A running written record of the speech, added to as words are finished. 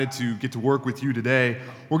to get to work with you today.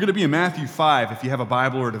 We're going to be in Matthew 5 if you have a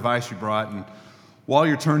Bible or a device you brought. And while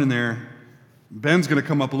you're turning there, Ben's going to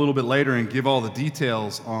come up a little bit later and give all the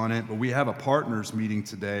details on it. But we have a partners meeting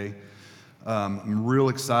today. I'm real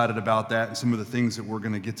excited about that and some of the things that we're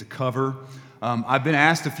going to get to cover. I've been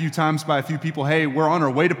asked a few times by a few people, hey, we're on our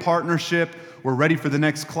way to partnership. We're ready for the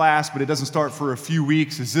next class, but it doesn't start for a few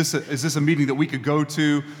weeks. Is this a meeting that we could go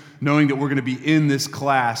to knowing that we're going to be in this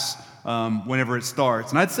class whenever it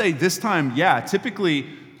starts? And I'd say this time, yeah, typically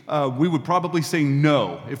we would probably say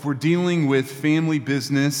no. If we're dealing with family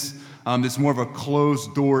business, it's more of a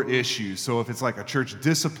closed door issue. So if it's like a church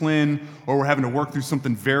discipline or we're having to work through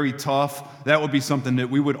something very tough, that would be something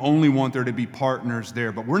that we would only want there to be partners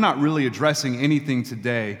there. But we're not really addressing anything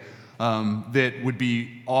today that would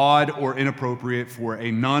be odd or inappropriate for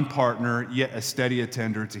a non-partner yet a steady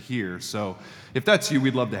attender to hear. So if that's you,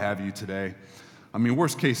 we'd love to have you today. I mean,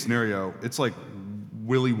 worst case scenario, it's like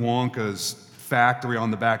Willy Wonka's factory on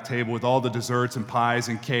the back table with all the desserts and pies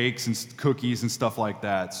and cakes and cookies and stuff like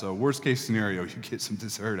that. So worst case scenario, you get some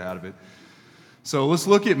dessert out of it. So let's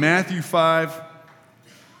look at Matthew 5.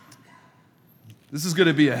 This is going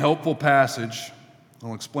to be a helpful passage.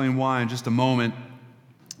 I'll explain why in just a moment.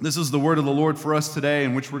 This is the word of the Lord for us today,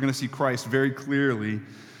 in which we're going to see Christ very clearly.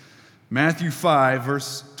 Matthew 5,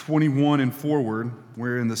 verse 21 and forward,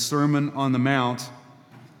 we're in the Sermon on the Mount.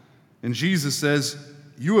 And Jesus says,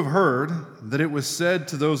 "You have heard that it was said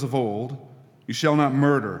to those of old, 'You shall not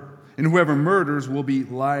murder, and whoever murders will be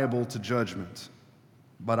liable to judgment.'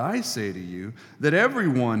 But I say to you that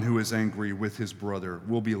everyone who is angry with his brother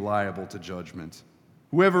will be liable to judgment.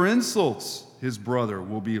 Whoever insults his brother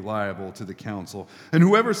will be liable to the council, and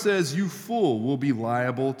whoever says, 'You fool,' will be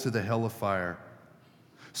liable to the hell of fire.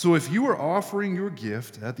 So if you are offering your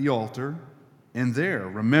gift at the altar, and there,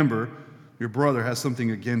 remember, your brother has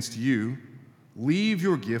something against you, leave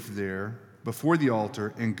your gift there before the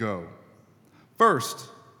altar and go. First,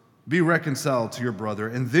 be reconciled to your brother,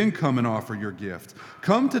 and then come and offer your gift.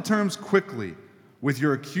 Come to terms quickly with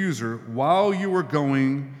your accuser while you are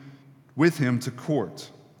going with him to court,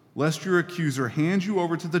 lest your accuser hand you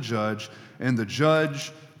over to the judge, and the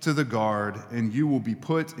judge to the guard, and you will be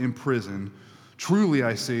put in prison. Truly,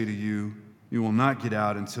 I say to you, you will not get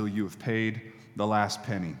out until you have paid the last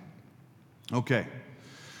penny." Okay,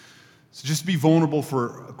 so just be vulnerable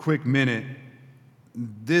for a quick minute.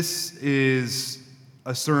 This is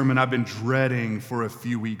a sermon I've been dreading for a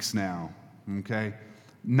few weeks now, okay?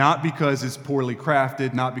 Not because it's poorly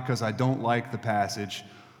crafted, not because I don't like the passage,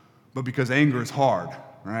 but because anger is hard,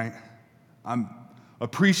 right? I'm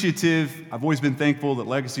appreciative. I've always been thankful that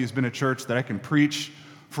Legacy has been a church that I can preach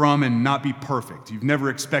from and not be perfect. You've never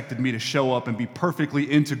expected me to show up and be perfectly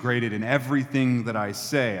integrated in everything that I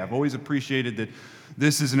say. I've always appreciated that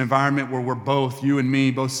this is an environment where we're both, you and me,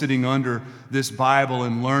 both sitting under this Bible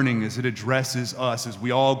and learning as it addresses us as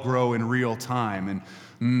we all grow in real time.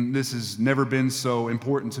 And this has never been so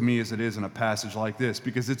important to me as it is in a passage like this,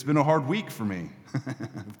 because it's been a hard week for me.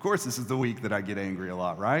 Of course, this is the week that I get angry a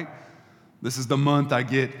lot, right? This is the month I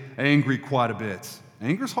get angry quite a bit.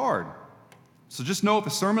 Anger's hard. So just know if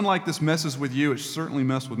a sermon like this messes with you, it certainly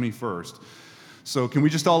messed with me first. So can we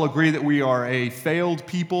just all agree that we are a failed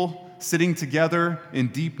people sitting together in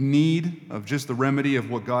deep need of just the remedy of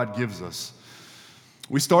what God gives us?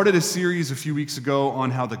 We started a series a few weeks ago on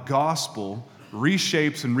how the gospel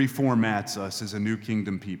reshapes and reformats us as a new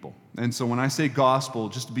kingdom people. And so when I say gospel,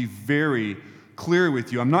 just to be very clear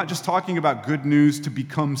with you, I'm not just talking about good news to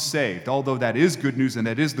become saved, although that is good news and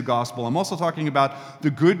that is the gospel. I'm also talking about the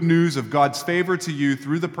good news of God's favor to you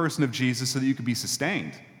through the person of Jesus so that you could be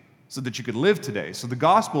sustained, so that you could live today. So the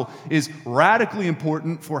gospel is radically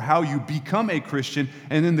important for how you become a Christian,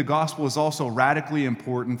 and then the gospel is also radically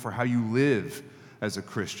important for how you live as a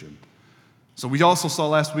Christian. So we also saw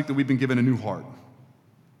last week that we've been given a new heart.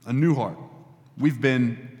 A new heart. We've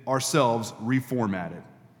been ourselves reformatted,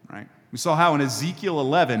 right? We saw how in Ezekiel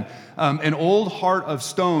 11, an old heart of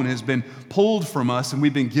stone has been pulled from us, and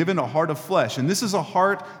we've been given a heart of flesh. And this is a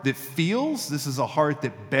heart that feels. This is a heart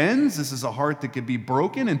that bends. This is a heart that could be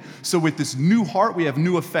broken. And so with this new heart, we have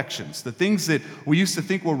new affections. The things that we used to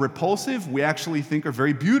think were repulsive, we actually think are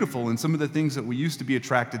very beautiful. And some of the things that we used to be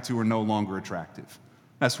attracted to are no longer attractive.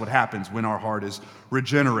 That's what happens when our heart is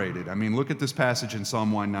regenerated. I mean, look at this passage in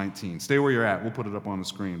Psalm 119. Stay where you're at. We'll put it up on the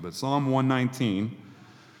screen. But Psalm 119,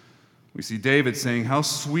 we see David saying, "How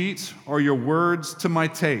sweet are your words to my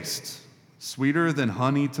taste, sweeter than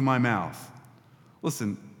honey to my mouth."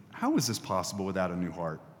 Listen, how is this possible without a new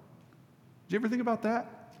heart? Did you ever think about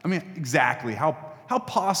that? I mean, exactly. How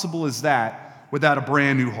possible is that without a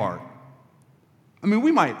brand new heart? I mean,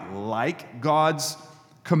 we might like God's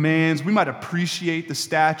commands. We might appreciate the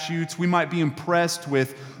statutes. We might be impressed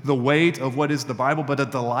with the weight of what is the Bible, but a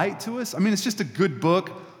delight to us? I mean, it's just a good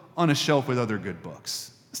book on a shelf with other good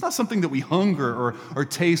books. It's not something that we hunger or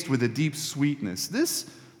taste with a deep sweetness.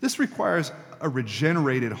 This requires a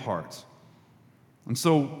regenerated heart. And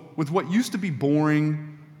so, with what used to be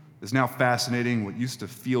boring is now fascinating, what used to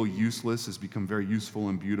feel useless has become very useful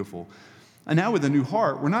and beautiful. And now with a new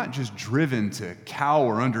heart, we're not just driven to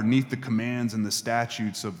cower underneath the commands and the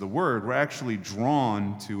statutes of the Word. We're actually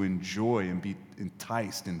drawn to enjoy and be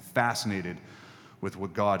enticed and fascinated with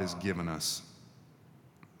what God has given us.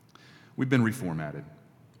 We've been reformatted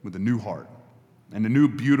with a new heart and a new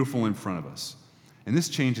beautiful in front of us. And this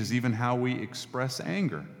changes even how we express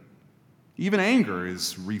anger. Even anger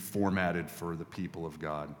is reformatted for the people of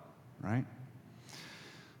God, right?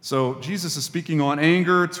 So Jesus is speaking on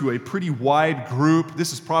anger to a pretty wide group.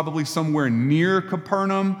 This is probably somewhere near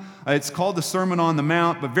Capernaum. It's called the Sermon on the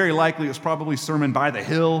Mount, but very likely it was probably Sermon by the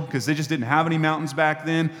Hill because they just didn't have any mountains back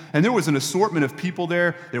then. And there was an assortment of people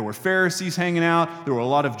there. There were Pharisees hanging out. There were a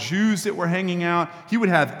lot of Jews that were hanging out. He would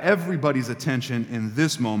have everybody's attention in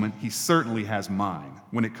this moment. He certainly has mine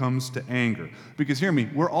when it comes to anger. Because hear me,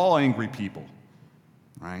 we're all angry people,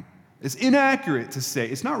 right? It's inaccurate to say,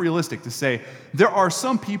 it's not realistic to say, there are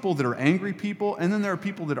some people that are angry people, and then there are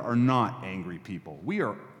people that are not angry people. We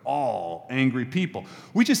are all angry people.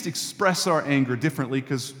 We just express our anger differently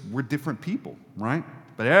because we're different people, right?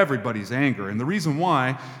 But everybody's anger. And the reason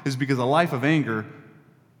why is because a life of anger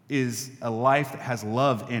is a life that has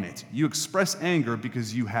love in it. You express anger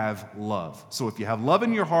because you have love. So if you have love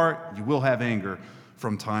in your heart, you will have anger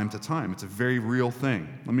from time to time. It's a very real thing.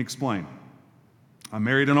 Let me explain. I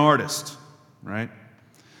married an artist, right?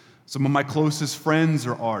 Some of my closest friends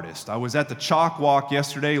are artists. I was at the Chalk Walk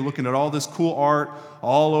yesterday looking at all this cool art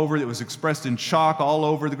all over that was expressed in chalk all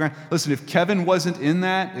over the ground. Listen, if Kevin wasn't in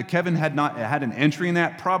that, if Kevin had not had an entry in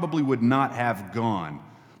that, probably would not have gone.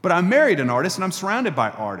 But I married an artist and I'm surrounded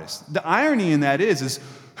by artists. The irony in that is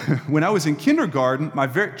when I was in kindergarten, my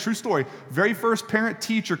true story, very first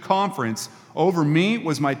parent-teacher conference over me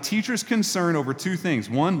was my teacher's concern over two things.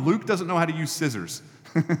 One, Luke doesn't know how to use scissors.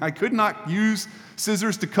 I could not use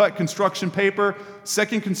scissors to cut construction paper.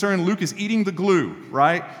 Second concern, Luke is eating the glue,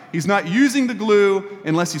 right? He's not using the glue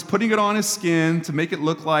unless he's putting it on his skin to make it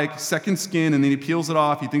look like second skin, and then he peels it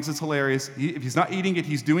off. He thinks it's hilarious. If he's not eating it,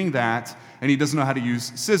 he's doing that, and he doesn't know how to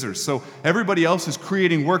use scissors. So everybody else is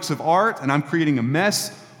creating works of art, and I'm creating a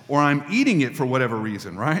mess, or I'm eating it for whatever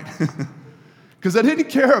reason, right? Because I didn't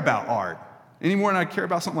care about art any more than I care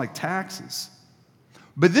about something like taxes.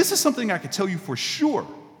 But this is something I could tell you for sure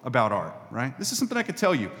about art, right? This is something I could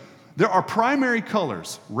tell you. There are primary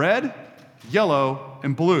colors, red, yellow,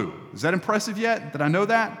 and blue. Is that impressive yet? Did I know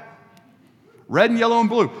that? Red and yellow and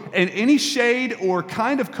blue. And any shade or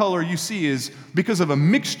kind of color you see is because of a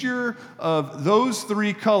mixture of those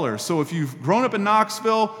three colors. So if you've grown up in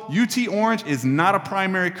Knoxville, UT orange is not a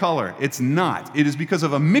primary color. It's not. It is because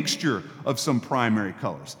of a mixture of some primary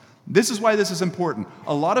colors. This is why this is important.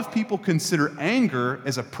 A lot of people consider anger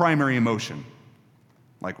as a primary emotion,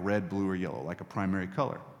 like red, blue, or yellow, like a primary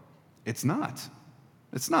color. It's not.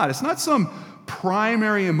 It's not. It's not some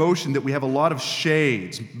primary emotion that we have a lot of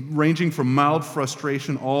shades, ranging from mild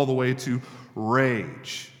frustration all the way to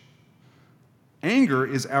rage. Anger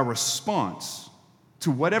is our response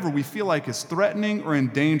to whatever we feel like is threatening or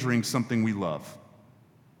endangering something we love.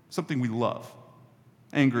 Something we love.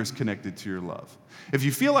 Anger is connected to your love. If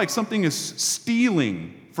you feel like something is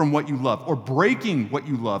stealing from what you love, or breaking what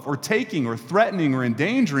you love, or taking, or threatening, or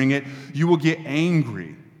endangering it, you will get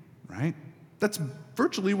angry, right? That's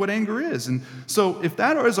virtually what anger is. And so if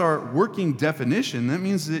that is our working definition, that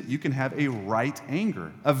means that you can have a right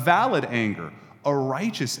anger, a valid anger, a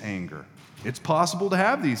righteous anger. It's possible to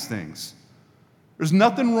have these things. There's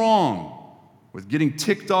nothing wrong with getting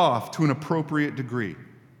ticked off to an appropriate degree.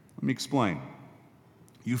 Let me explain.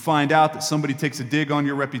 You find out that somebody takes a dig on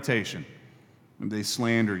your reputation, and they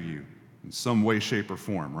slander you in some way, shape, or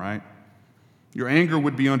form, right? Your anger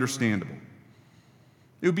would be understandable.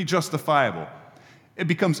 It would be justifiable. It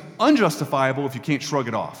becomes unjustifiable if you can't shrug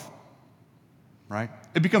it off, right?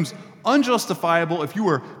 It becomes unjustifiable if you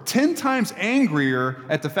are 10 times angrier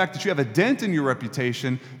at the fact that you have a dent in your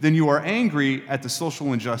reputation than you are angry at the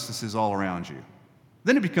social injustices all around you.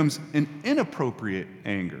 Then it becomes an inappropriate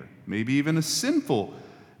anger, maybe even a sinful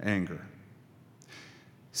anger.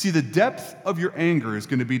 See, the depth of your anger is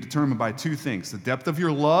going to be determined by two things: the depth of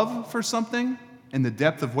your love for something and the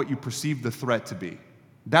depth of what you perceive the threat to be.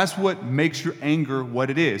 That's what makes your anger what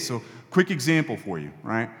it is. So, quick example for you,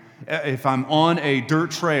 right? If I'm on a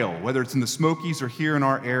dirt trail, whether it's in the Smokies or here in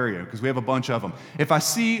our area, because we have a bunch of them, if I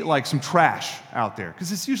see like some trash out there,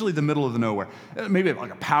 because it's usually the middle of the nowhere, maybe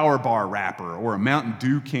like a Power Bar wrapper or a Mountain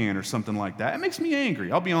Dew can or something like that, it makes me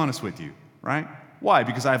angry. I'll be honest with you, right? Why?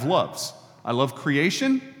 Because I have loves. I love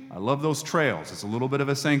creation. I love those trails. It's a little bit of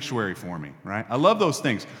a sanctuary for me, right? I love those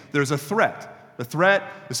things. There's a threat. The threat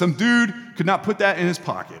is some dude could not put that in his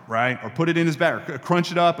pocket, right? Or put it in his bag, or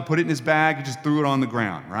crunch it up and put it in his bag and just threw it on the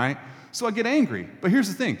ground, right? So I get angry. But here's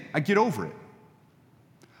the thing, I get over it.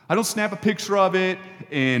 I don't snap a picture of it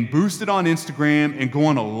and boost it on Instagram and go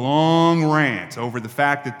on a long rant over the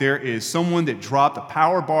fact that there is someone that dropped a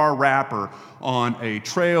Power Bar wrapper on a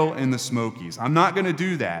trail in the Smokies. I'm not going to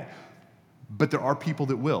do that. But there are people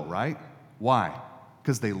that will, right? Why?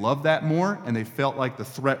 Because they love that more and they felt like the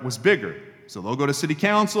threat was bigger. So they'll go to city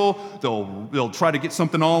council, they'll try to get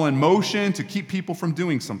something all in motion to keep people from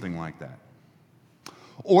doing something like that.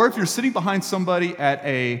 Or if you're sitting behind somebody at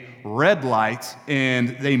a red light and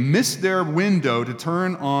they miss their window to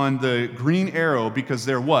turn on the green arrow because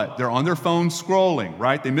they're what? They're on their phone scrolling,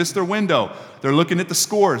 right? They missed their window. They're looking at the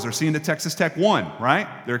scores. They're seeing the Texas Tech won, right?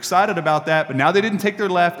 They're excited about that, but now they didn't take their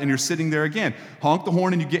left and you're sitting there again. Honk the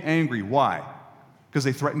horn and you get angry. Why? Because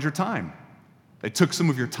they threatened your time. They took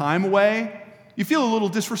some of your time away. You feel a little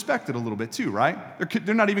disrespected a little bit too, right?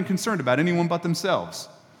 They're not even concerned about anyone but themselves.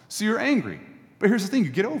 So you're angry. But here's the thing, you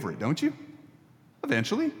get over it, don't you?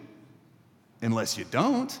 Eventually. Unless you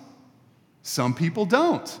don't. Some people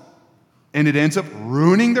don't. And it ends up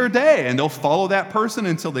ruining their day, and they'll follow that person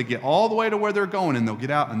until they get all the way to where they're going, and they'll get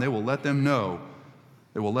out, and they will let them know.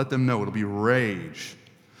 They will let them know. It'll be rage.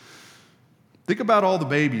 Think about all the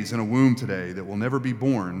babies in a womb today that will never be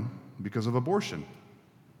born because of abortion.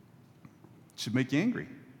 It should make you angry.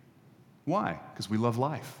 Why? Because we love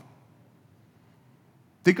life.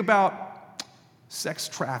 Think about sex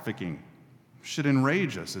trafficking. It should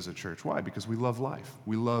enrage us as a church. Why? Because we love life.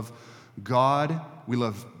 We love God. We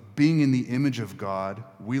love being in the image of God.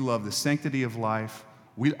 We love the sanctity of life.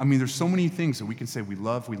 There's so many things that we can say we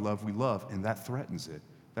love, and that threatens it.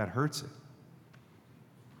 That hurts it.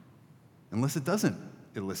 Unless it doesn't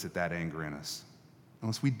elicit that anger in us.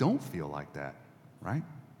 Unless we don't feel like that, right?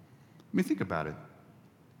 Think about it.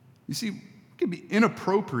 You see, we can be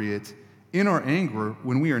inappropriate in our anger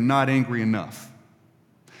when we are not angry enough.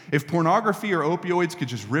 If pornography or opioids could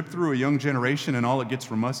just rip through a young generation and all it gets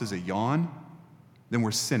from us is a yawn, then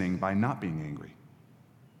we're sinning by not being angry.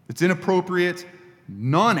 It's inappropriate,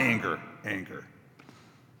 non-anger anger.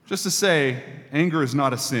 Just to say, anger is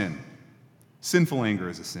not a sin. Sinful anger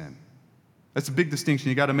is a sin. That's a big distinction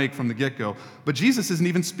you got to make from the get-go. But Jesus isn't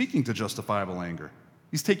even speaking to justifiable anger.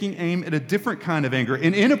 He's taking aim at a different kind of anger,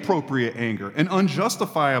 an inappropriate anger, an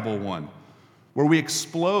unjustifiable one, where we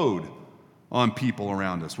explode on people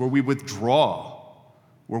around us, where we withdraw,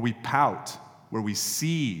 where we pout, where we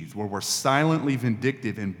seethe, where we're silently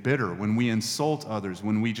vindictive and bitter, when we insult others,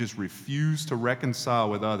 when we just refuse to reconcile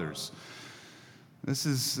with others. This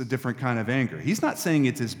is a different kind of anger. He's not saying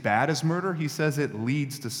it's as bad as murder. He says it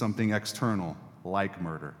leads to something external, like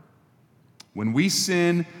murder. When we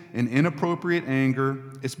sin in inappropriate anger,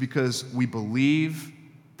 it's because we believe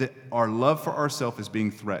that our love for ourselves is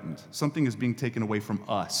being threatened. Something is being taken away from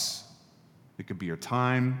us. It could be your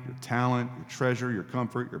time, your talent, your treasure, your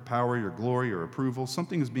comfort, your power, your glory, your approval.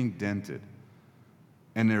 Something is being dented.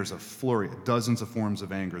 And there's a flurry, dozens of forms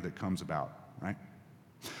of anger that comes about, right?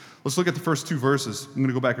 Let's look at the first two verses. I'm going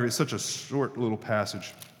to go back here. It's such a short little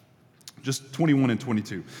passage. Just 21 and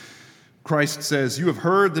 22. Christ says, "You have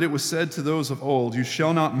heard that it was said to those of old, 'You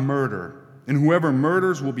shall not murder, and whoever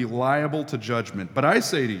murders will be liable to judgment.' But I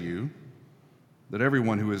say to you that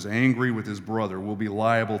everyone who is angry with his brother will be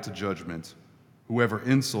liable to judgment. Whoever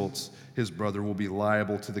insults his brother will be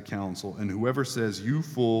liable to the council, and whoever says, 'You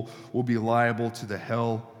fool,' will be liable to the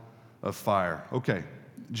hell of fire." Okay,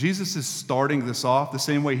 Jesus is starting this off the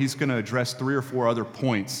same way he's going to address 3 or 4 other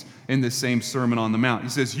points in this same Sermon on the Mount. He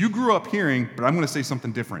says, you grew up hearing, but I'm going to say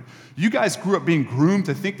something different. You guys grew up being groomed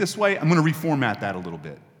to think this way. I'm going to reformat that a little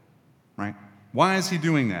bit, right? Why is he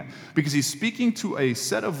doing that? Because he's speaking to a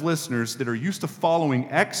set of listeners that are used to following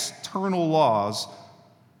external laws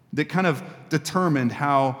that kind of determined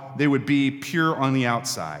how they would be pure on the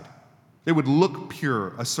outside. They would look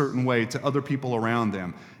pure a certain way to other people around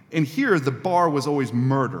them. And here, the bar was always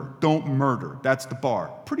murder. Don't murder. That's the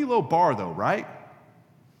bar. Pretty low bar, though, right?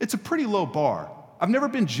 It's a pretty low bar. I've never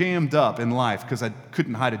been jammed up in life because I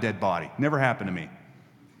couldn't hide a dead body. Never happened to me.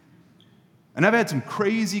 And I've had some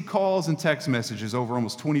crazy calls and text messages over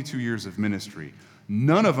almost 22 years of ministry.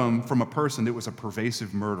 None of them from a person that was a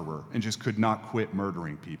pervasive murderer and just could not quit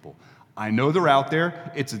murdering people. I know they're out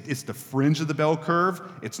there. It's the fringe of the bell curve.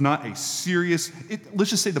 It's not a serious, let's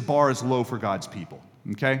just say the bar is low for God's people,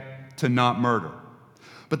 okay, to not murder.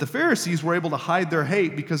 But the Pharisees were able to hide their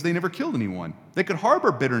hate because they never killed anyone. They could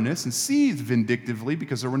harbor bitterness and seethe vindictively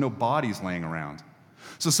because there were no bodies laying around.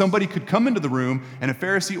 So somebody could come into the room, and a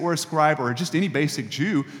Pharisee or a scribe or just any basic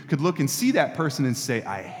Jew could look and see that person and say,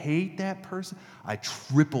 I hate that person. I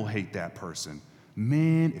triple hate that person.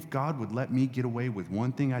 Man, if God would let me get away with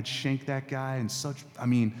one thing, I'd shank that guy and such.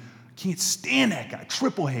 I can't stand that guy.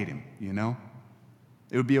 Triple hate him, you know?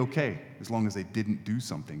 It would be okay as long as they didn't do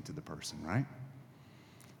something to the person, right?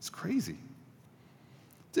 It's crazy.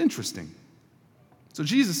 It's interesting. So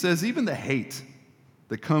Jesus says even the hate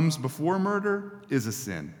that comes before murder is a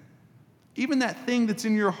sin. Even that thing that's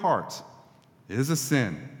in your heart is a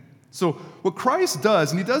sin. So what Christ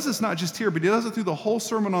does, and he does this not just here, but he does it through the whole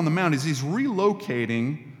Sermon on the Mount, is he's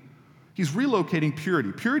relocating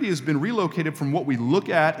purity. Purity has been relocated from what we look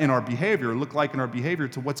at in our behavior, look like in our behavior,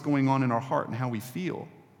 to what's going on in our heart and how we feel.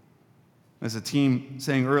 As a team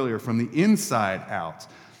saying earlier, from the inside out.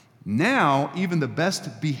 Now, even the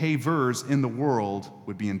best behaviors in the world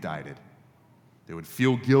would be indicted. They would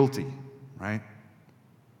feel guilty, right?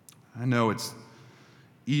 I know it's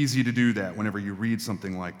easy to do that whenever you read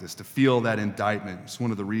something like this, to feel that indictment. It's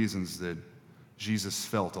one of the reasons that Jesus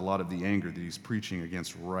felt a lot of the anger that he's preaching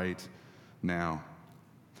against right now.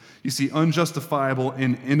 You see, unjustifiable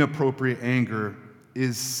and inappropriate anger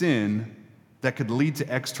is sin that could lead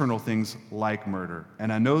to external things like murder.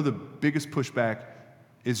 And I know the biggest pushback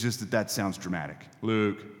is just that sounds dramatic.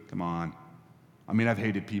 Luke, come on. I've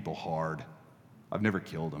hated people hard. I've never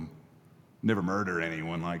killed them. Never murdered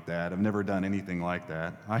anyone like that. I've never done anything like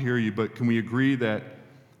that. I hear you, but can we agree that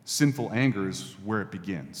sinful anger is where it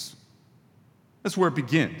begins? That's where it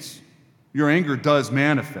begins. Your anger does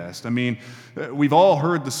manifest. We've all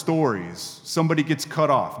heard the stories. Somebody gets cut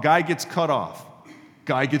off. Guy gets cut off.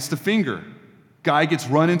 Guy gets the finger. Guy gets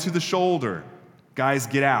run into the shoulder. Guys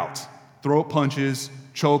get out. Throat punches,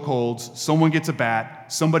 chokeholds. Someone gets a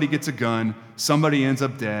bat. Somebody gets a gun. Somebody ends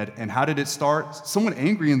up dead. And how did it start? Someone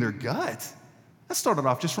angry in their gut. That started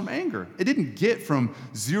off just from anger. It didn't get from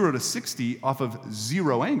 0 to 60 off of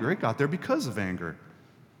zero anger. It got there because of anger.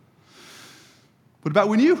 What about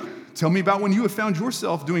when you? Tell me about when you have found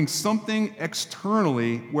yourself doing something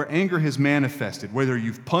externally where anger has manifested, whether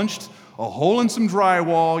you've punched a hole in some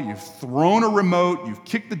drywall, you've thrown a remote, you've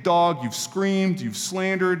kicked the dog, you've screamed, you've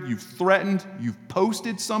slandered, you've threatened, you've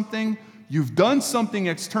posted something, you've done something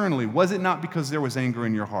externally. Was it not because there was anger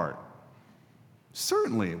in your heart?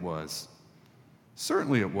 Certainly it was.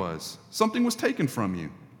 Certainly it was. Something was taken from you.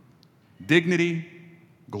 Dignity,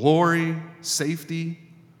 glory, safety,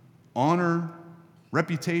 honor,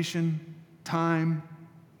 reputation, time,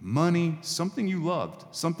 money, something you loved,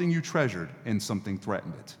 something you treasured, and something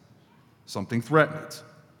threatened it. Something threatened it.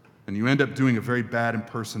 And you end up doing a very bad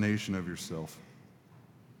impersonation of yourself.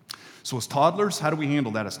 So as toddlers, how do we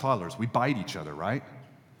handle that as toddlers? We bite each other, right?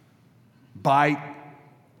 Bite,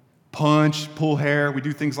 punch, pull hair, we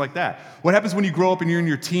do things like that. What happens when you grow up and you're in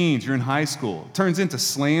your teens, you're in high school? It turns into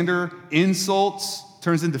slander, insults,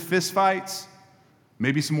 turns into fist fights.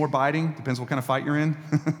 Maybe some more biting, depends what kind of fight you're in.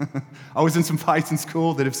 I was in some fights in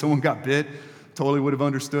school that if someone got bit, totally would have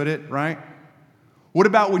understood it, right? What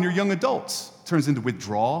about when you're young adults? It turns into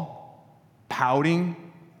withdrawal, pouting,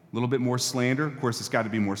 a little bit more slander. Of course, it's got to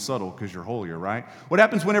be more subtle because you're holier, right? What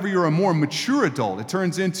happens whenever you're a more mature adult? It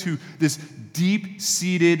turns into this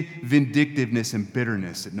deep-seated vindictiveness and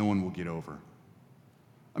bitterness that no one will get over.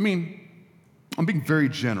 I'm being very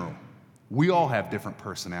general. We all have different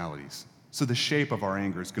personalities. So the shape of our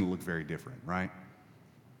anger is going to look very different, right?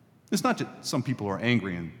 It's not that some people are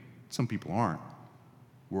angry and some people aren't.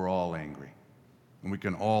 We're all angry. And we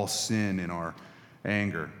can all sin in our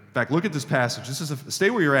anger. In fact, look at this passage. Stay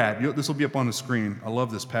where you're at. This will be up on the screen. I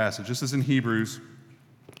love this passage. This is in Hebrews.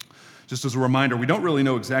 Just as a reminder, we don't really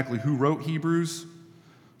know exactly who wrote Hebrews.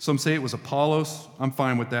 Some say it was Apollos. I'm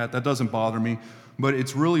fine with that. That doesn't bother me. But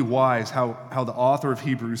it's really wise how the author of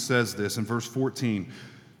Hebrews says this in verse 14.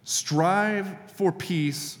 Strive for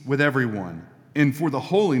peace with everyone, and for the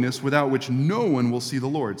holiness without which no one will see the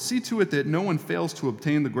Lord. See to it that no one fails to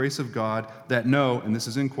obtain the grace of God, that no, and this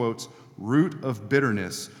is in quotes, root of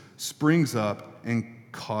bitterness springs up and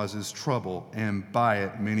causes trouble, and by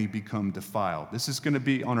it many become defiled. This is going to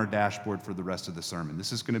be on our dashboard for the rest of the sermon.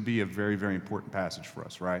 This is going to be a very, very important passage for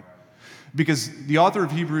us, right? Because the author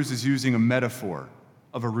of Hebrews is using a metaphor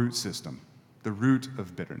of a root system, the root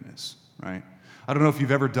of bitterness, right? I don't know if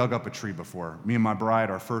you've ever dug up a tree before. Me and my bride,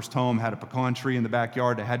 our first home, had a pecan tree in the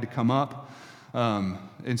backyard that had to come up.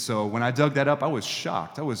 And so when I dug that up, I was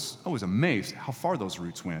shocked. I was amazed how far those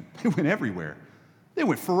roots went. They went everywhere. They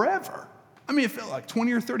went forever. I mean, it felt like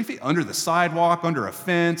 20 or 30 feet under the sidewalk, under a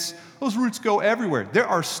fence. Those roots go everywhere. There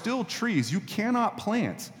are still trees you cannot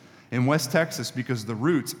plant in West Texas because the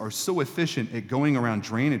roots are so efficient at going around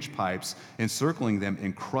drainage pipes, encircling them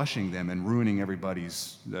and crushing them and ruining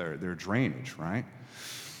everybody's their drainage, right?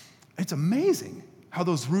 It's amazing how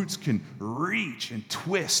those roots can reach and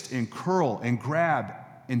twist and curl and grab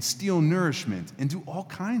and steal nourishment and do all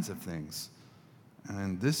kinds of things.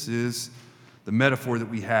 And this is the metaphor that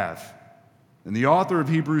we have. And the author of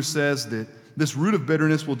Hebrews says that this root of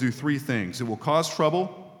bitterness will do three things. It will cause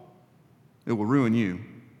trouble, it will ruin you,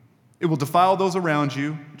 it will defile those around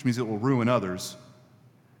you, which means it will ruin others,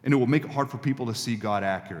 and it will make it hard for people to see God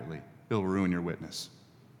accurately. It'll ruin your witness,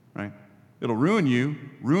 right? It'll ruin you,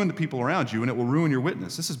 ruin the people around you, and it will ruin your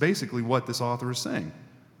witness. This is basically what this author is saying.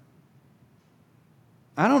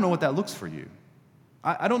 I don't know what that looks for you.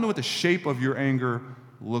 I don't know what the shape of your anger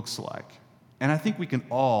looks like. And I think we can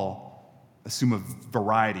all assume a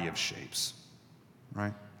variety of shapes,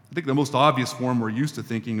 right? I think the most obvious form we're used to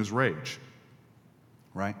thinking is rage,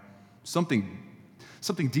 right? Something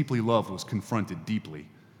deeply loved was confronted deeply,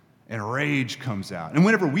 and rage comes out. And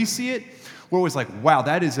whenever we see it, we're always like, wow,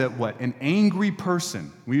 that is an angry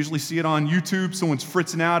person. We usually see it on YouTube. Someone's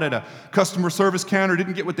fritzing out at a customer service counter,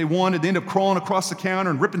 didn't get what they wanted. They end up crawling across the counter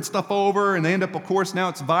and ripping stuff over, and they end up, of course, now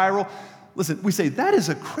it's viral. Listen, we say, that is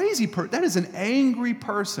a crazy person. That is an angry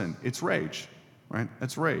person. It's rage, right?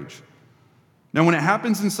 That's rage. Now, when it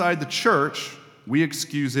happens inside the church, we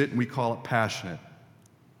excuse it and we call it passionate.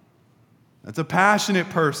 That's a passionate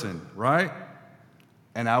person, right?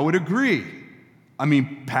 And I would agree. I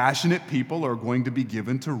mean, passionate people are going to be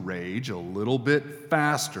given to rage a little bit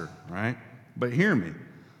faster, right? But hear me.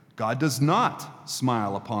 God does not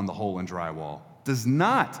smile upon the hole in drywall, does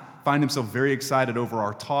not find himself very excited over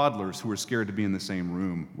our toddlers who are scared to be in the same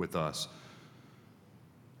room with us.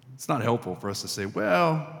 It's not helpful for us to say,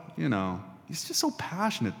 well, he's just so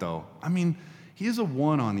passionate, though. I mean, he is a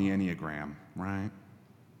 1 on the Enneagram, right?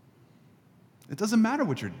 It doesn't matter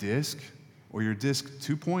what your DISC or your DISC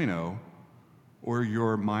 2.0 or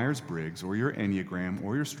your Myers-Briggs or your Enneagram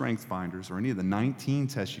or your StrengthsFinders or any of the 19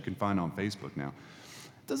 tests you can find on Facebook now.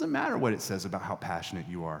 It doesn't matter what it says about how passionate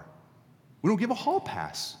you are. We don't give a hall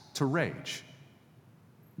pass to rage.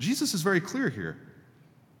 Jesus is very clear here.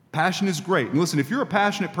 Passion is great. And listen, if you're a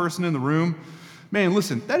passionate person in the room, man,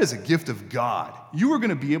 listen, that is a gift of God. You are going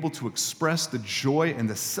to be able to express the joy and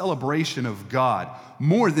the celebration of God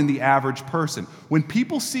more than the average person. When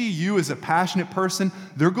people see you as a passionate person,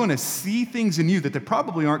 they're going to see things in you that they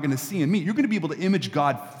probably aren't going to see in me. You're going to be able to image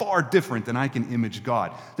God far different than I can image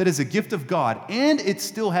God. That is a gift of God, and it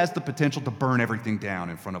still has the potential to burn everything down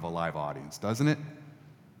in front of a live audience, doesn't it?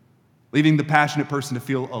 Leaving the passionate person to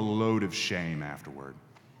feel a load of shame afterward.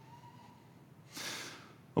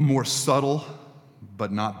 A more subtle,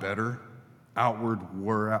 but not better,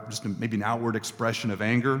 maybe an outward expression of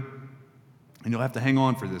anger, and you'll have to hang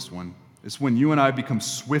on for this one. It's when you and I become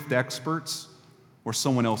swift experts where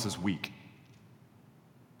someone else is weak.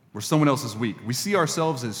 Where someone else is weak. We see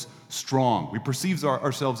ourselves as strong. We perceive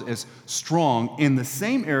ourselves as strong in the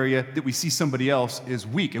same area that we see somebody else is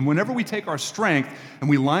weak. And whenever we take our strength and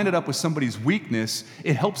we line it up with somebody's weakness,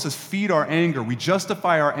 it helps us feed our anger. We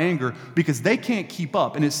justify our anger because they can't keep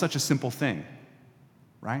up, and it's such a simple thing,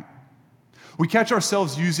 right? We catch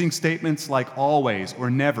ourselves using statements like always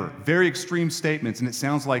or never, very extreme statements, and it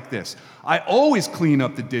sounds like this. I always clean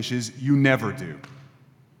up the dishes, you never do.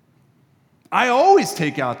 I always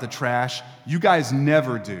take out the trash, you guys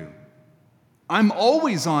never do. I'm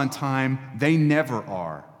always on time, they never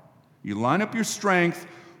are. You line up your strength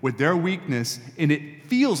with their weakness, and it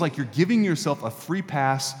feels like you're giving yourself a free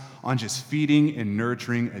pass on just feeding and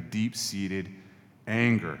nurturing a deep-seated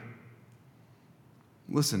anger.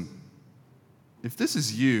 Listen, if this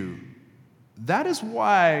is you, that is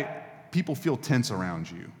why people feel tense around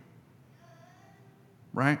you,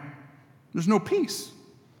 right? There's no peace.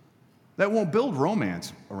 That won't build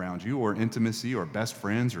romance around you, or intimacy, or best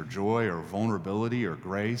friends, or joy, or vulnerability, or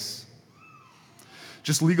grace.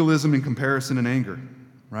 Just legalism and comparison and anger,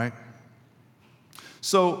 right?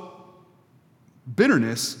 So,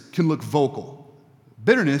 bitterness can look vocal.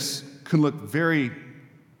 Bitterness can look very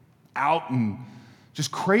out and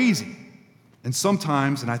just crazy. And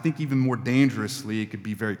sometimes, and I think even more dangerously, it could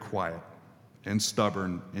be very quiet and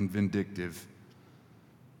stubborn and vindictive.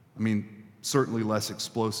 I mean, certainly less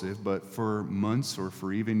explosive, but for months or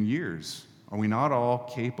for even years, are we not all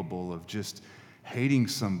capable of just hating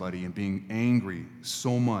somebody and being angry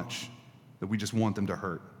so much that we just want them to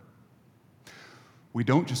hurt? We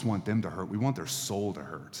don't just want them to hurt, we want their soul to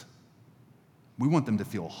hurt. We want them to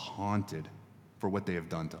feel haunted for what they have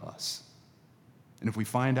done to us. And if we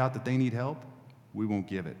find out that they need help, we won't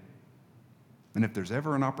give it. And if there's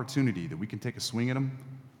ever an opportunity that we can take a swing at them,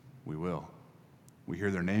 we will. We hear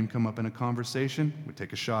their name come up in a conversation, we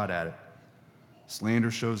take a shot at it.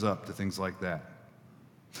 Slander shows up to things like that.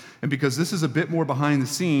 And because this is a bit more behind the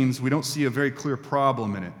scenes, we don't see a very clear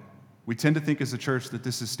problem in it. We tend to think as a church that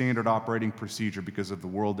this is standard operating procedure because of the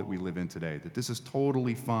world that we live in today, that this is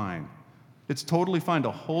totally fine. It's totally fine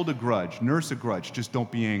to hold a grudge, nurse a grudge, just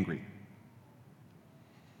don't be angry.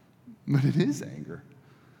 But it is anger.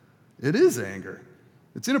 It is anger.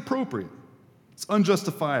 It's inappropriate. It's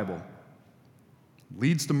unjustifiable.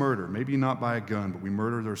 Leads to murder, maybe not by a gun, but we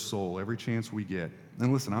murder their soul every chance we get.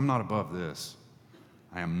 And listen, I'm not above this.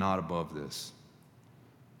 I am not above this.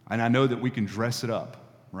 And I know that we can dress it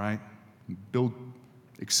up, right? Build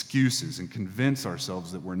excuses and convince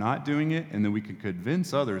ourselves that we're not doing it, and then we can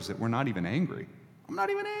convince others that we're not even angry. I'm not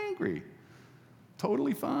even angry.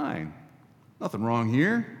 Totally fine. Nothing wrong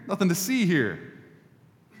here. Nothing to see here.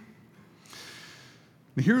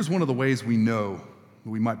 Now, here's one of the ways we know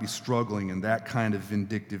we might be struggling in that kind of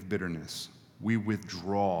vindictive bitterness. We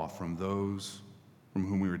withdraw from those from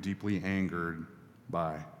whom we were deeply angered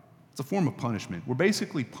by. It's a form of punishment. We're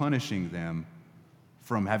basically punishing them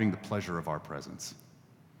from having the pleasure of our presence.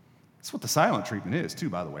 That's what the silent treatment is, too,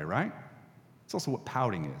 by the way, right? It's also what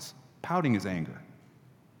pouting is. Pouting is anger.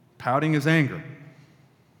 Pouting is anger.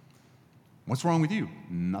 What's wrong with you?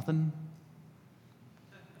 Nothing.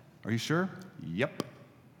 Are you sure? Yep.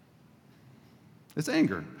 It's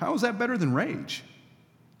anger. How is that better than rage?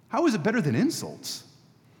 How is it better than insults?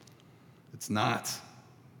 It's not.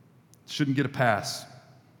 It shouldn't get a pass.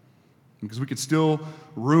 Because we could still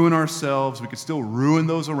ruin ourselves, we could still ruin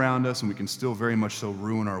those around us, and we can still very much so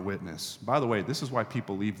ruin our witness. By the way, this is why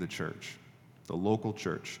people leave the church, the local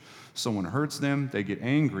church. Someone hurts them, they get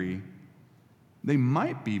angry. They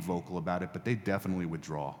might be vocal about it, but they definitely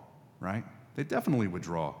withdraw, right? They definitely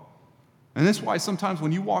withdraw. And that's why sometimes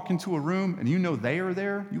when you walk into a room and you know they are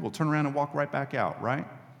there, you will turn around and walk right back out, right?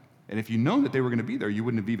 And if you know that they were going to be there, you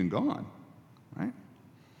wouldn't have even gone, right?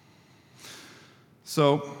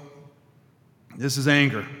 So, this is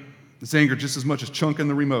anger. It's anger just as much as chunking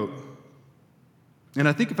the remote. And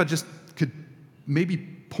I think if I just could maybe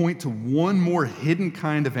point to one more hidden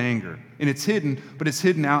kind of anger, and it's hidden, but it's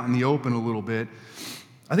hidden out in the open a little bit,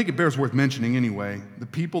 I think it bears worth mentioning anyway. The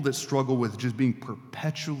people that struggle with just being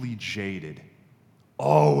perpetually jaded,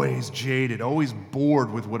 always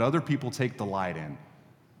bored with what other people take delight in.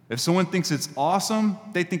 If someone thinks it's awesome,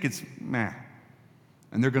 they think it's meh,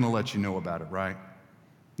 and they're going to let you know about it, right?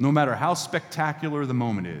 No matter how spectacular the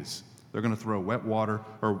moment is, they're going to throw wet water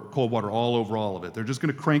or cold water all over all of it. They're just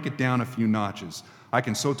going to crank it down a few notches. I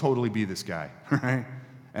can so totally be this guy, right?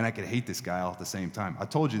 And I can hate this guy all at the same time. I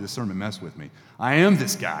told you this sermon messed with me. I am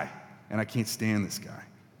this guy, and I can't stand this guy.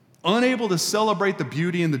 Unable to celebrate the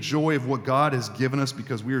beauty and the joy of what God has given us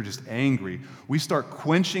because we are just angry, we start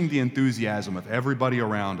quenching the enthusiasm of everybody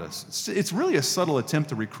around us. It's really a subtle attempt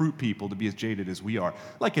to recruit people to be as jaded as we are,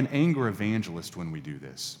 like an anger evangelist when we do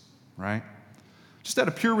this, right? Just out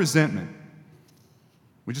of pure resentment.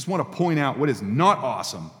 We just want to point out what is not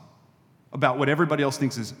awesome about what everybody else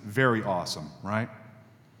thinks is very awesome, right?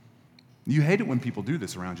 You hate it when people do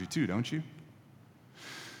this around you too, don't you?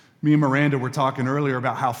 Me and Miranda were talking earlier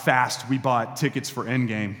about how fast we bought tickets for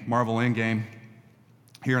Endgame, Marvel Endgame.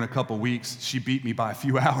 Here in a couple weeks, she beat me by a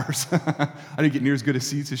few hours. I didn't get near as good a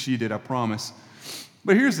seats as she did, I promise.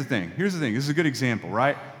 But here's the thing. This is a good example,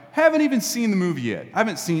 right? Haven't even seen the movie yet. I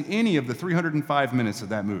haven't seen any of the 305 minutes of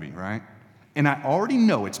that movie, right? And I already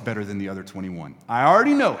know it's better than the other 21. I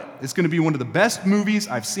already know it. It's going to be one of the best movies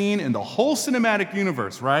I've seen in the whole cinematic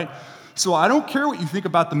universe, right? So I don't care what you think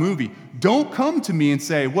about the movie. Don't come to me and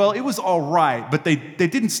say, well, it was all right, but they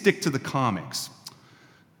didn't stick to the comics.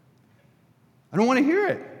 I don't want to hear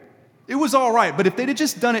it. It was all right, but if they'd have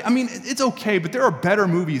just done it, I mean, it's okay, but there are better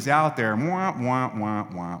movies out there. Wah, wah, wah,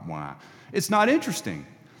 wah, wah. It's not interesting.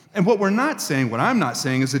 And what I'm not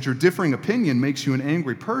saying is that your differing opinion makes you an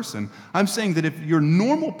angry person. I'm saying that if your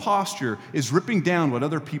normal posture is ripping down what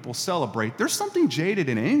other people celebrate, there's something jaded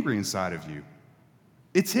and angry inside of you.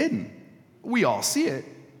 It's hidden. We all see it,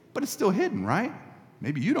 but it's still hidden, right?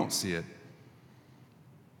 Maybe you don't see it.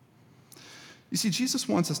 You see, Jesus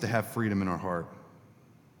wants us to have freedom in our heart.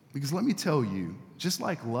 Because let me tell you, just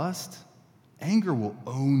like lust, anger will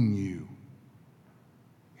own you.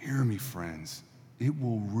 Hear me, friends. It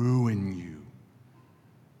will ruin you.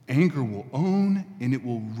 Anger will own and it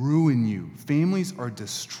will ruin you. Families are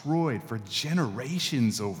destroyed for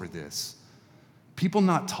generations over this. People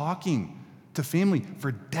not talking to family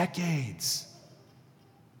for decades.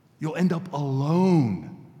 You'll end up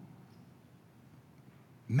alone,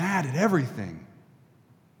 mad at everything,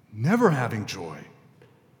 never having joy.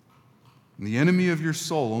 And the enemy of your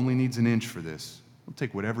soul only needs an inch for this. He'll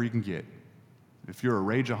take whatever he can get. If you're a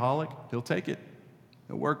rageaholic, he'll take it.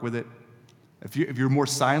 He'll work with it. If you're more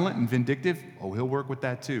silent and vindictive, he'll work with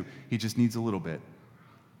that too. He just needs a little bit.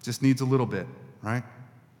 Just needs a little bit, right?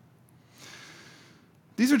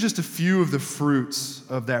 These are just a few of the fruits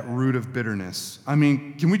of that root of bitterness. I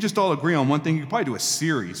mean, can we just all agree on one thing? You could probably do a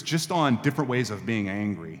series just on different ways of being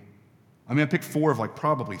angry. I mean, I picked 4 of like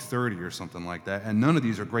probably 30 or something like that, and none of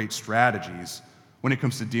these are great strategies when it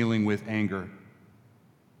comes to dealing with anger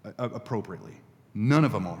appropriately. None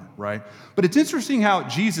of them are, right? But it's interesting how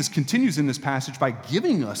Jesus continues in this passage by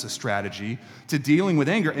giving us a strategy to dealing with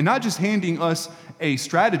anger, and not just handing us a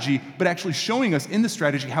strategy, but actually showing us in the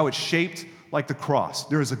strategy how it's shaped like the cross.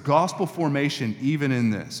 There is a gospel formation even in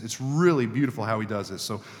this. It's really beautiful how he does this.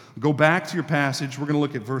 So go back to your passage. We're going to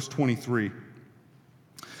look at verse 23.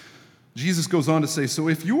 Jesus goes on to say, "So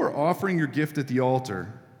if you are offering your gift at the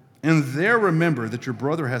altar, and there remember that your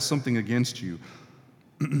brother has something against you,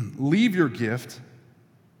 leave your gift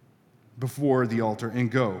before the altar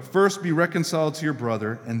and go. First be reconciled to your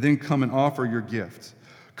brother, and then come and offer your gift.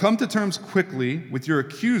 Come to terms quickly with your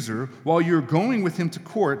accuser while you're going with him to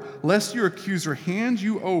court, lest your accuser hand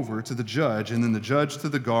you over to the judge, and then the judge to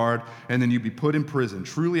the guard, and then you be put in prison.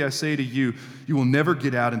 Truly I say to you, you will never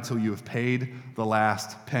get out until you have paid the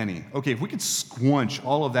last penny." Okay, if we could squunch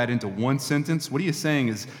all of that into one sentence, what he is saying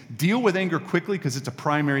is deal with anger quickly because it's a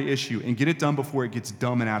primary issue, and get it done before it gets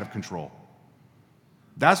dumb and out of control.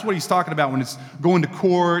 That's what he's talking about when it's going to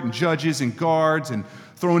court and judges and guards and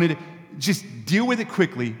throwing it. Just deal with it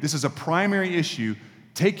quickly. This is a primary issue.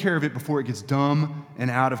 Take care of it before it gets dumb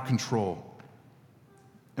and out of control.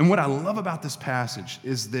 And what I love about this passage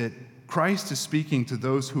is that Christ is speaking to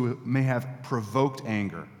those who may have provoked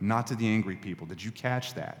anger, not to the angry people. Did you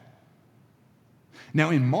catch that? Now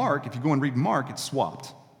in Mark, if you go and read Mark, it's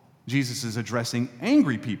swapped. Jesus is addressing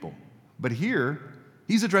angry people. But here,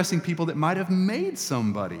 he's addressing people that might have made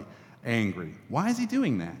somebody angry. Why is he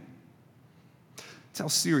doing that? It's how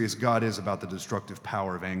serious God is about the destructive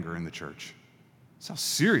power of anger in the church. It's how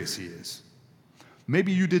serious he is.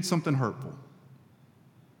 Maybe you did something hurtful.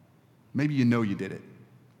 Maybe you know you did it.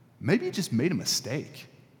 Maybe you just made a mistake.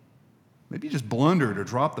 Maybe you just blundered or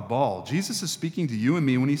dropped the ball. Jesus is speaking to you and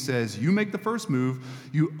me when he says, you make the first move,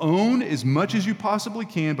 you own as much as you possibly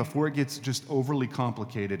can before it gets just overly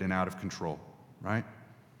complicated and out of control, right?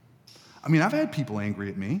 I mean, I've had people angry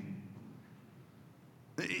at me.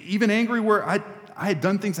 Even angry where I had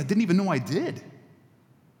done things I didn't even know I did,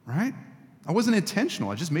 right? I wasn't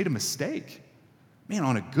intentional. I just made a mistake. Man,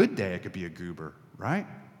 on a good day, I could be a goober, right?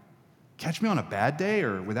 Catch me on a bad day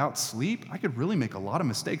or without sleep, I could really make a lot of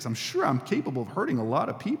mistakes. I'm sure I'm capable of hurting a lot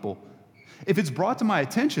of people. If it's brought to my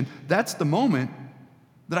attention, that's the moment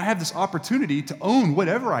that I have this opportunity to own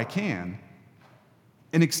whatever I can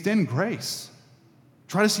and extend grace.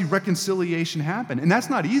 Try to see reconciliation happen. And that's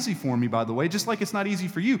not easy for me, by the way, just like it's not easy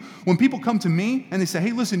for you. When people come to me and they say,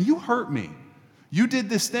 hey, listen, you hurt me. You did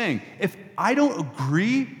this thing. If I don't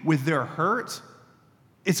agree with their hurt,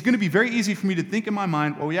 it's going to be very easy for me to think in my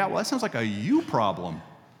mind, that sounds like a you problem.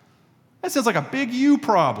 That sounds like a big you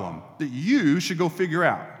problem that you should go figure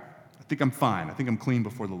out. I think I'm fine. I think I'm clean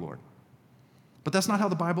before the Lord. But that's not how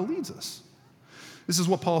the Bible leads us. This is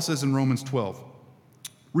what Paul says in Romans 12.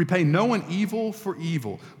 Repay no one evil for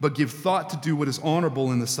evil, but give thought to do what is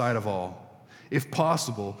honorable in the sight of all. If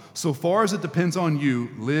possible, so far as it depends on you,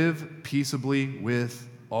 live peaceably with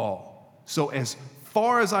all. So as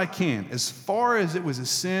far as I can, as far as it was a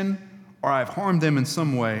sin or I've harmed them in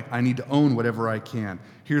some way, I need to own whatever I can.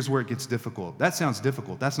 Here's where it gets difficult. That sounds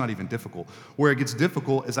difficult. That's not even difficult. Where it gets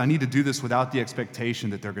difficult is I need to do this without the expectation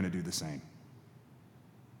that they're going to do the same.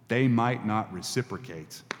 They might not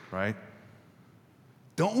reciprocate, right?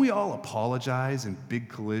 Don't we all apologize in big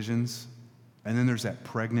collisions? And then there's that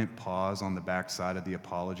pregnant pause on the backside of the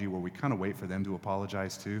apology where we kind of wait for them to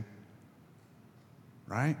apologize too.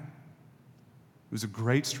 Right? It was a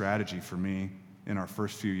great strategy for me in our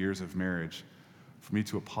first few years of marriage for me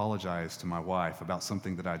to apologize to my wife about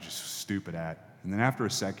something that I just stupid at. And then after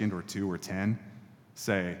a second or 2 or 10,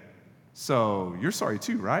 say, so you're sorry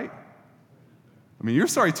too, right? I mean, you're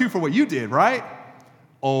sorry too for what you did, right?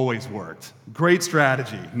 Always worked. Great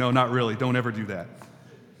strategy. No, not really. Don't ever do that.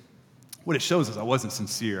 What it shows is I wasn't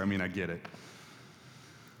sincere. I mean, I get it.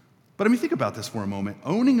 But I mean, think about this for a moment.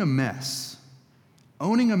 Owning a mess,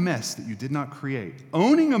 owning a mess that you did not create,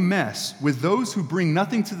 owning a mess with those who bring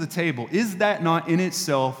nothing to the table, is that not in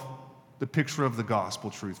itself the picture of the gospel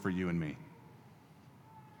truth for you and me?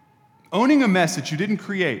 Owning a mess that you didn't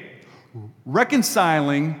create,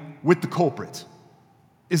 reconciling with the culprit.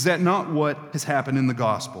 Is that not what has happened in the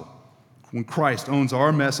gospel? When Christ owns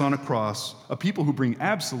our mess on a cross, a people who bring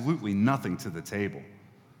absolutely nothing to the table.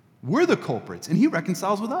 We're the culprits, and he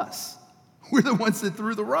reconciles with us. We're the ones that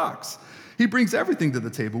threw the rocks. He brings everything to the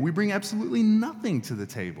table. We bring absolutely nothing to the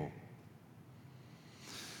table.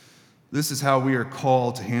 This is how we are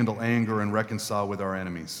called to handle anger and reconcile with our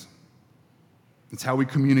enemies. It's how we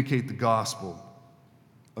communicate the gospel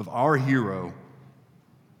of our hero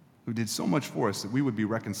who did so much for us that we would be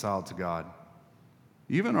reconciled to God.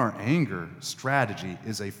 Even our anger strategy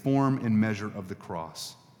is a form and measure of the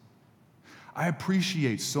cross. I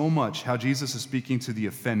appreciate so much how Jesus is speaking to the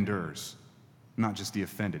offenders, not just the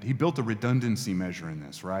offended. He built a redundancy measure in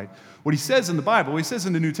this, right? What he says in the Bible, what he says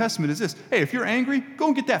in the New Testament is this: hey, if you're angry, go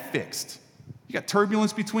and get that fixed. You got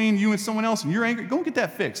turbulence between you and someone else and you're angry, go and get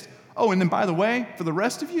that fixed. Oh, and then by the way, for the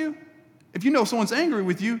rest of you, if you know someone's angry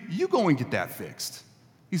with you, you go and get that fixed.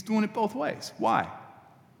 He's doing it both ways. Why?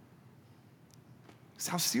 It's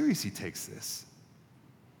how serious he takes this.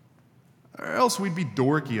 Or else we'd be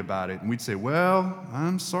dorky about it, and we'd say, well,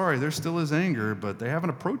 I'm sorry, there still is anger, but they haven't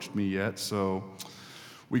approached me yet, so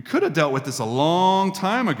we could have dealt with this a long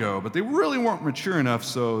time ago, but they really weren't mature enough,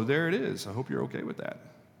 so there it is. I hope you're okay with that.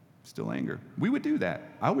 Still anger. We would do that.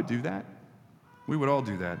 I would do that. We would all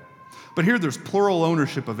do that. But here there's plural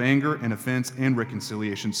ownership of anger and offense and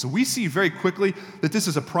reconciliation. So we see very quickly that this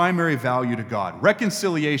is a primary value to God.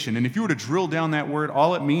 Reconciliation, and if you were to drill down that word,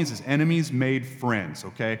 all it means is enemies made friends,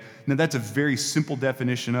 okay? Now that's a very simple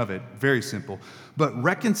definition of it, very simple. But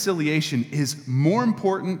reconciliation is more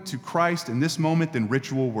important to Christ in this moment than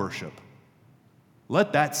ritual worship.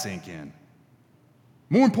 Let that sink in.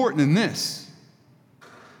 More important than this.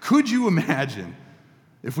 Could you imagine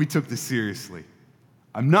if we took this seriously?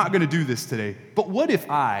 I'm not going to do this today, but what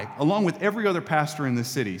if I, along with every other pastor in the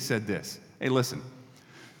city, said this: hey, listen,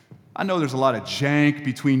 I know there's a lot of jank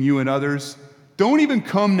between you and others. Don't even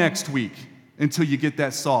come next week until you get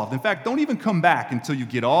that solved. In fact, don't even come back until you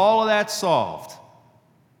get all of that solved.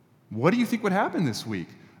 What do you think would happen this week?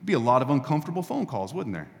 There'd be a lot of uncomfortable phone calls,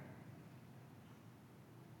 wouldn't there?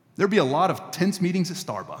 There'd be a lot of tense meetings at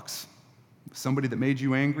Starbucks. Somebody that made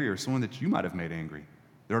you angry or someone that you might have made angry.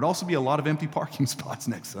 There would also be a lot of empty parking spots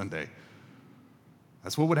next Sunday.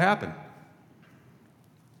 That's what would happen.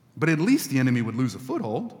 But at least the enemy would lose a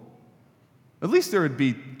foothold. At least there would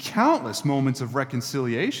be countless moments of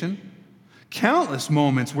reconciliation, countless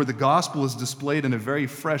moments where the gospel is displayed in a very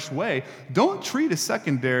fresh way. Don't treat as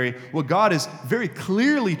secondary what God is very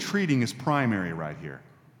clearly treating as primary right here.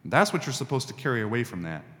 That's what you're supposed to carry away from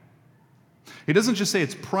that. He doesn't just say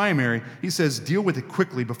it's primary, he says deal with it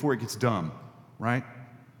quickly before it gets dumb, right?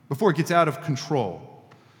 Before it gets out of control.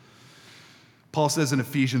 Paul says in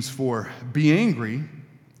Ephesians 4, be angry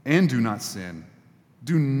and do not sin.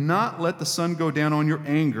 Do not let the sun go down on your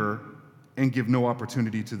anger and give no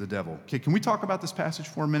opportunity to the devil. Okay, can we talk about this passage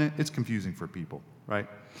for a minute? It's confusing for people, right?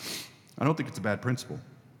 I don't think it's a bad principle.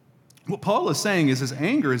 What Paul is saying is his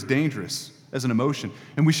anger is dangerous as an emotion,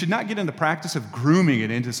 and we should not get into the practice of grooming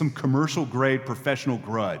it into some commercial-grade professional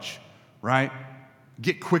grudge, right?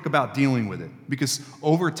 Get quick about dealing with it, because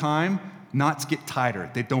over time, knots get tighter,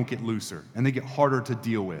 they don't get looser, and they get harder to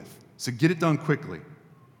deal with. So get it done quickly.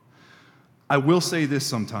 I will say this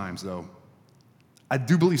sometimes, though. I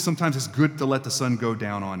do believe sometimes it's good to let the sun go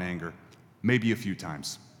down on anger, maybe a few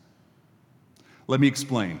times. Let me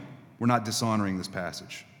explain. We're not dishonoring this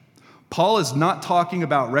passage. Paul is not talking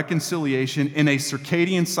about reconciliation in a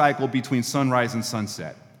circadian cycle between sunrise and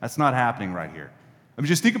sunset. That's not happening right here. I mean,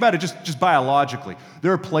 just think about it just biologically.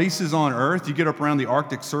 There are places on Earth, you get up around the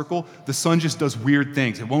Arctic Circle, the sun just does weird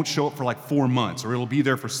things. It won't show up for like 4 months, or it'll be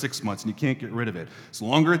there for 6 months, and you can't get rid of it. It's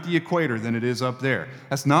longer at the equator than it is up there.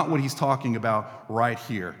 That's not what he's talking about right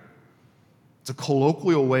here. It's a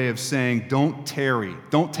colloquial way of saying don't tarry.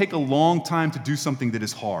 Don't take a long time to do something that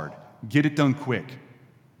is hard. Get it done quick.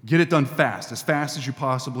 Get it done fast as you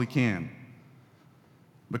possibly can.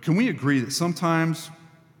 But can we agree that sometimes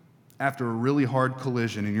after a really hard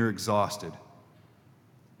collision and you're exhausted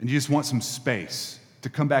and you just want some space to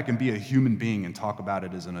come back and be a human being and talk about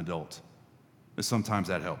it as an adult, that sometimes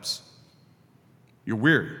that helps. You're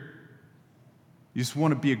weary. You just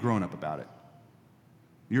want to be a grown-up about it.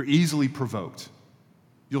 You're easily provoked.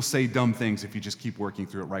 You'll say dumb things if you just keep working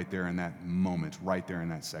through it right there in that moment, right there in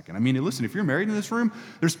that second. I mean, listen, if you're married in this room,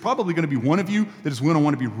 there's probably going to be one of you that is going to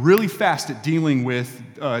want to be really fast at dealing with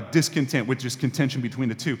discontent, with just contention between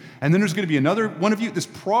the two. And then there's going to be another one of you that's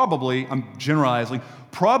probably, I'm generalizing,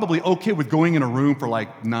 probably okay with going in a room for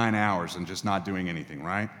like 9 hours and just not doing anything,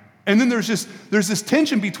 right? And then there's this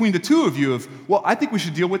tension between the two of you of, well, I think we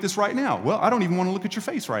should deal with this right now. Well, I don't even want to look at your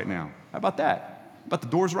face right now. How about that? How about the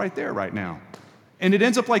door's right there right now? And it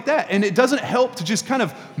ends up like that. And it doesn't help to just kind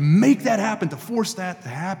of make that happen, to force that to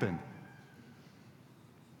happen.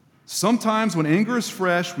 Sometimes when anger is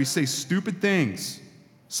fresh, we say stupid things.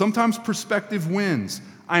 Sometimes perspective wins.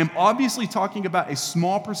 I am obviously talking about a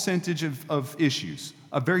small percentage of issues,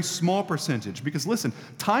 a very small percentage. Because listen,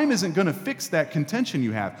 time isn't going to fix that contention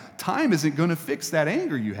you have. Time isn't going to fix that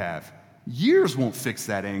anger you have. Years won't fix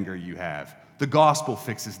that anger you have. The gospel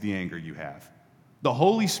fixes the anger you have. The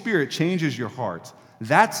Holy Spirit changes your heart.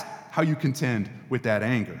 That's how you contend with that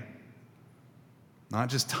anger. Not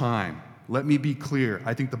just time. Let me be clear.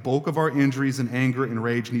 I think the bulk of our injuries and anger and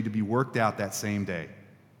rage need to be worked out that same day.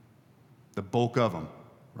 The bulk of them,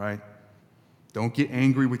 right? Don't get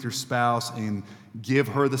angry with your spouse and give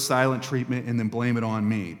her the silent treatment and then blame it on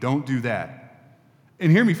me. Don't do that.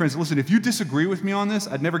 And hear me, friends. Listen, if you disagree with me on this,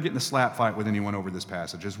 I'd never get in a slap fight with anyone over this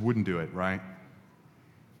passage. I just wouldn't do it, right?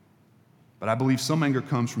 But I believe some anger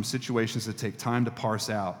comes from situations that take time to parse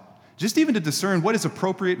out, just even to discern what is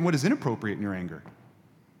appropriate and what is inappropriate in your anger.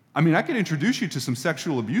 I mean, I could introduce you to some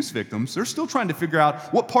sexual abuse victims. They're still trying to figure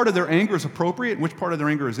out what part of their anger is appropriate and which part of their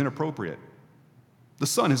anger is inappropriate. The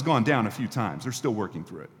sun has gone down a few times. They're still working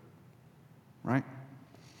through it, right?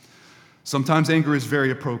 Sometimes anger is very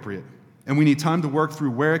appropriate, and we need time to work through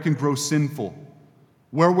where it can grow sinful,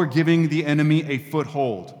 where we're giving the enemy a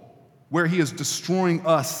foothold, where he is destroying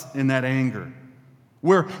us in that anger,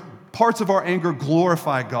 where parts of our anger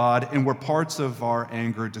glorify God and where parts of our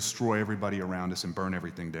anger destroy everybody around us and burn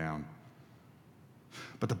everything down.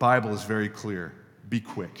 But the Bible is very clear. Be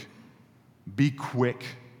quick. Be quick,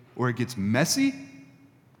 or it gets messy,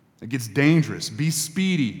 it gets dangerous. Be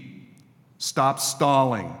speedy. Stop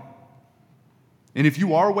stalling. And if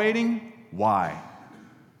you are waiting, why?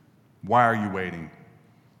 Why are you waiting?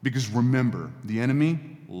 Because remember, the enemy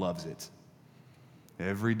loves it.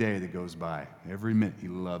 Every day that goes by, every minute, he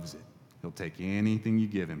loves it. He'll take anything you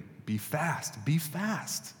give him. Be fast. Be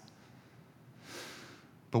fast.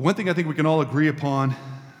 But one thing I think we can all agree upon,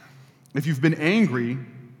 if you've been angry,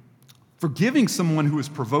 forgiving someone who has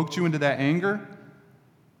provoked you into that anger,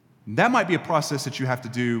 that might be a process that you have to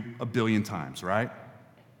do a billion times, right?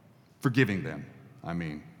 Forgiving them, I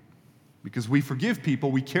mean. Because we forgive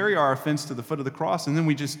people, we carry our offense to the foot of the cross, and then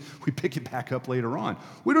we pick it back up later on.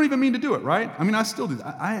 We don't even mean to do it, right? I mean, I still do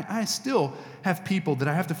that. I still have people that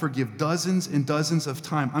I have to forgive dozens and dozens of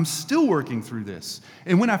times. I'm still working through this.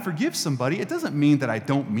 And when I forgive somebody, it doesn't mean that I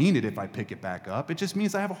don't mean it if I pick it back up. It just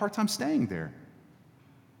means I have a hard time staying there.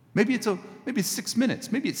 Maybe it's 6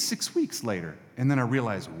 minutes, maybe it's 6 weeks later, and then I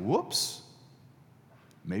realize, whoops,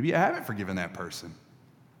 maybe I haven't forgiven that person.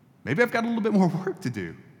 Maybe I've got a little bit more work to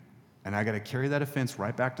do. And I got to carry that offense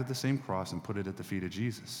right back to the same cross and put it at the feet of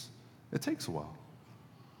Jesus. It takes a while.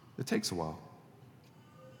 It takes a while.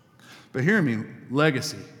 But hear me,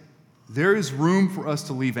 legacy. There is room for us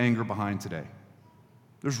to leave anger behind today.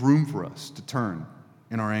 There's room for us to turn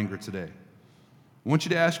in our anger today. I want you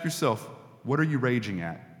to ask yourself, what are you raging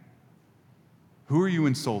at? Who are you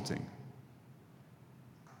insulting?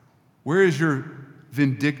 Where is your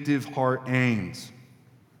vindictive heart aimed?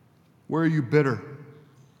 Where are you bitter?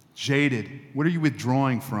 Jaded? What are you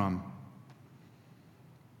withdrawing from?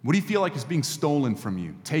 What do you feel like is being stolen from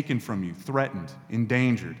you, taken from you, threatened,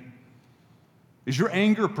 endangered? Is your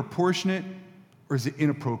anger proportionate or is it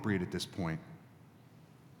inappropriate at this point?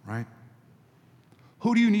 Right?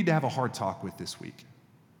 Who do you need to have a hard talk with this week?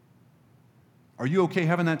 Are you okay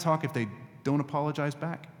having that talk if they don't apologize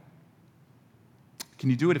back? Can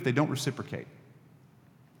you do it if they don't reciprocate?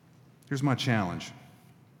 Here's my challenge.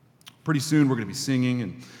 Pretty soon we're going to be singing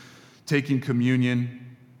and taking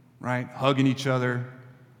communion, right? Hugging each other,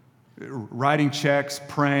 writing checks,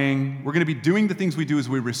 praying. We're going to be doing the things we do as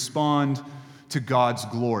we respond to God's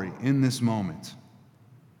glory in this moment.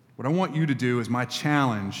 What I want you to do is my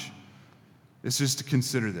challenge is just to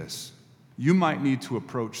consider this. You might need to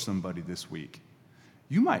approach somebody this week.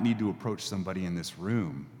 You might need to approach somebody in this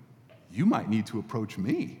room. You might need to approach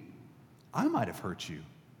me. I might have hurt you.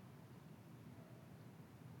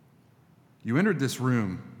 You entered this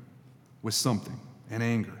room with something, an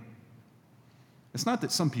anger. It's not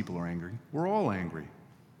that some people are angry. We're all angry,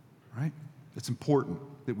 right? It's important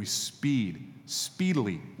that we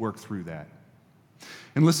speedily work through that.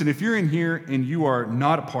 And listen, if you're in here and you are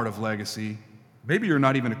not a part of Legacy, maybe you're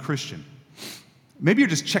not even a Christian. Maybe you're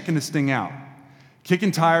just checking this thing out,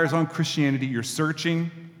 kicking tires on Christianity. You're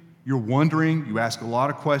searching, you're wondering, you ask a lot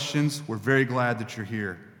of questions. We're very glad that you're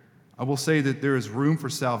here. I will say that there is room for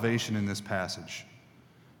salvation in this passage,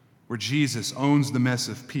 where Jesus owns the mess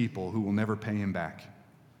of people who will never pay him back.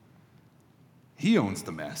 He owns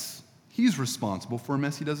the mess. He's responsible for a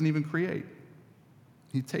mess he doesn't even create.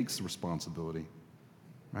 He takes the responsibility,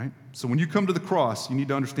 right? So when you come to the cross, you need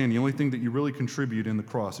to understand the only thing that you really contribute in the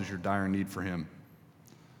cross is your dire need for him,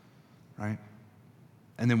 right?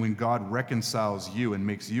 And then when God reconciles you and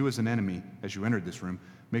makes you as an enemy, as you entered this room,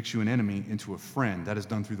 makes you an enemy into a friend, that is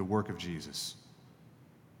done through the work of Jesus.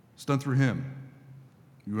 It's done through him.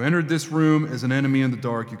 You entered this room as an enemy in the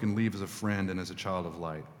dark, you can leave as a friend and as a child of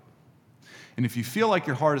light. And if you feel like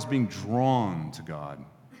your heart is being drawn to God,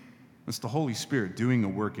 it's the Holy Spirit doing a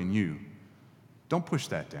work in you. Don't push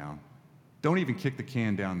that down. Don't even kick the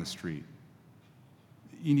can down the street.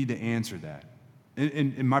 You need to answer that.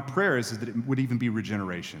 And my prayer is that it would even be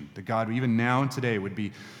regeneration, that God, even now and today, would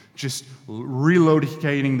be just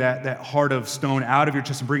relocating that heart of stone out of your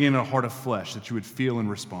chest and bringing in a heart of flesh that you would feel and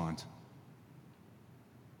respond.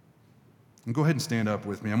 And go ahead and stand up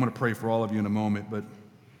with me. I'm going to pray for all of you in a moment, but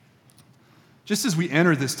just as we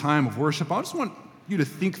enter this time of worship, I just want you to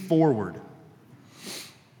think forward,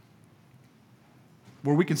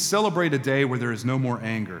 where we can celebrate a day where there is no more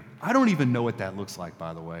anger. I don't even know what that looks like,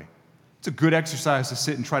 by the way. It's a good exercise to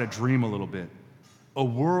sit and try to dream a little bit. A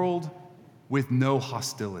world with no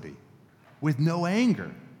hostility, with no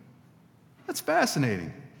anger. That's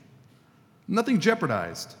fascinating. Nothing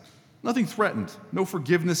jeopardized, nothing threatened, no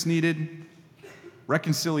forgiveness needed.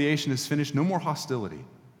 Reconciliation is finished, no more hostility.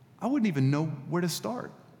 I wouldn't even know where to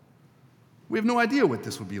start. We have no idea what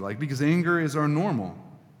this would be like because anger is our normal.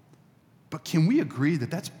 But can we agree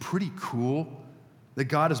that that's pretty cool, that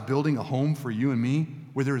God is building a home for you and me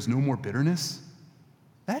where there is no more bitterness?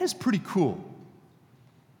 That is pretty cool.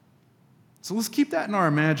 So let's keep that in our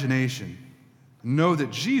imagination. Know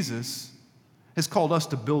that Jesus has called us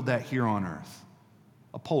to build that here on earth.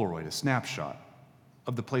 A Polaroid, a snapshot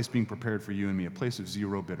of the place being prepared for you and me, a place of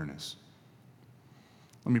zero bitterness.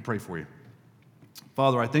 Let me pray for you.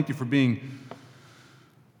 Father, I thank you for being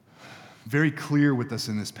very clear with us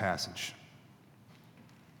in this passage.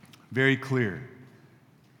 Very clear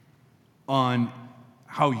on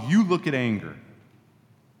how you look at anger,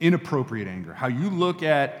 inappropriate anger, how you look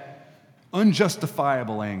at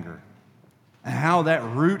unjustifiable anger, and how that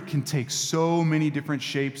root can take so many different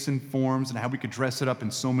shapes and forms, and how we could dress it up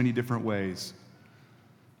in so many different ways.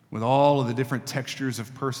 With all of the different textures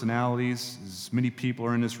of personalities, as many people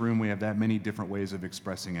are in this room, we have that many different ways of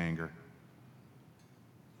expressing anger.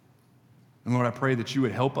 And Lord, I pray that you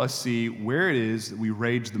would help us see where it is that we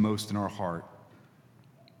rage the most in our heart.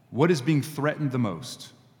 What is being threatened the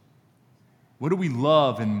most? What do we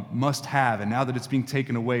love and must have, and now that it's being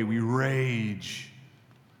taken away, we rage,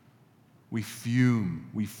 we fume,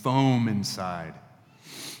 we foam inside.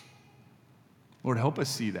 Lord, help us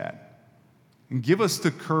see that. And give us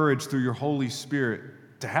the courage through your Holy Spirit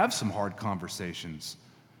to have some hard conversations,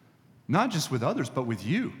 not just with others, but with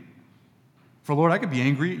you. For Lord, I could be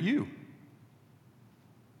angry at you.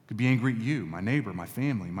 I could be angry at you, my neighbor, my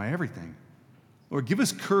family, my everything. Lord, give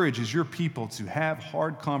us courage as your people to have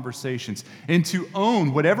hard conversations and to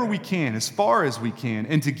own whatever we can as far as we can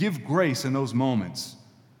and to give grace in those moments,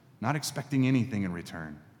 not expecting anything in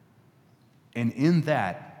return. And in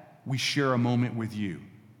that, we share a moment with you,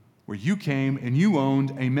 where you came and you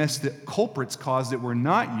owned a mess that culprits caused that were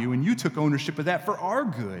not you, and you took ownership of that for our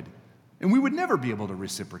good, and we would never be able to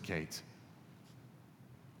reciprocate.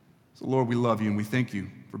 So, Lord, we love you, and we thank you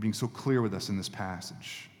for being so clear with us in this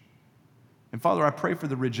passage. And, Father, I pray for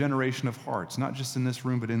the regeneration of hearts, not just in this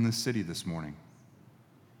room, but in this city this morning.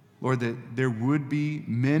 Lord, that there would be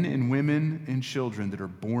men and women and children that are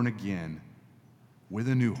born again with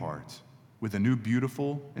a new heart, with a new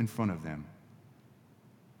beautiful in front of them,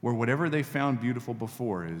 where whatever they found beautiful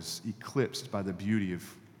before is eclipsed by the beauty of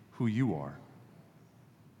who you are.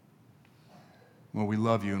 Well, we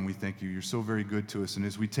love you and we thank you. You're so very good to us. And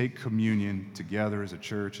as we take communion together as a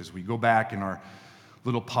church, as we go back in our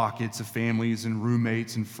little pockets of families and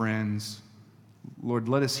roommates and friends, Lord,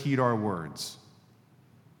 let us heed our words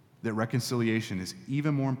that reconciliation is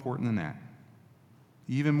even more important than that,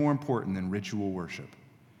 even more important than ritual worship.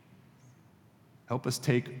 Help us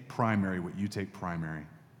take primary what you take primary.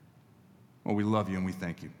 Well, we love you and we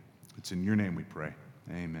thank you. It's in your name we pray.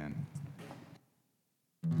 Amen.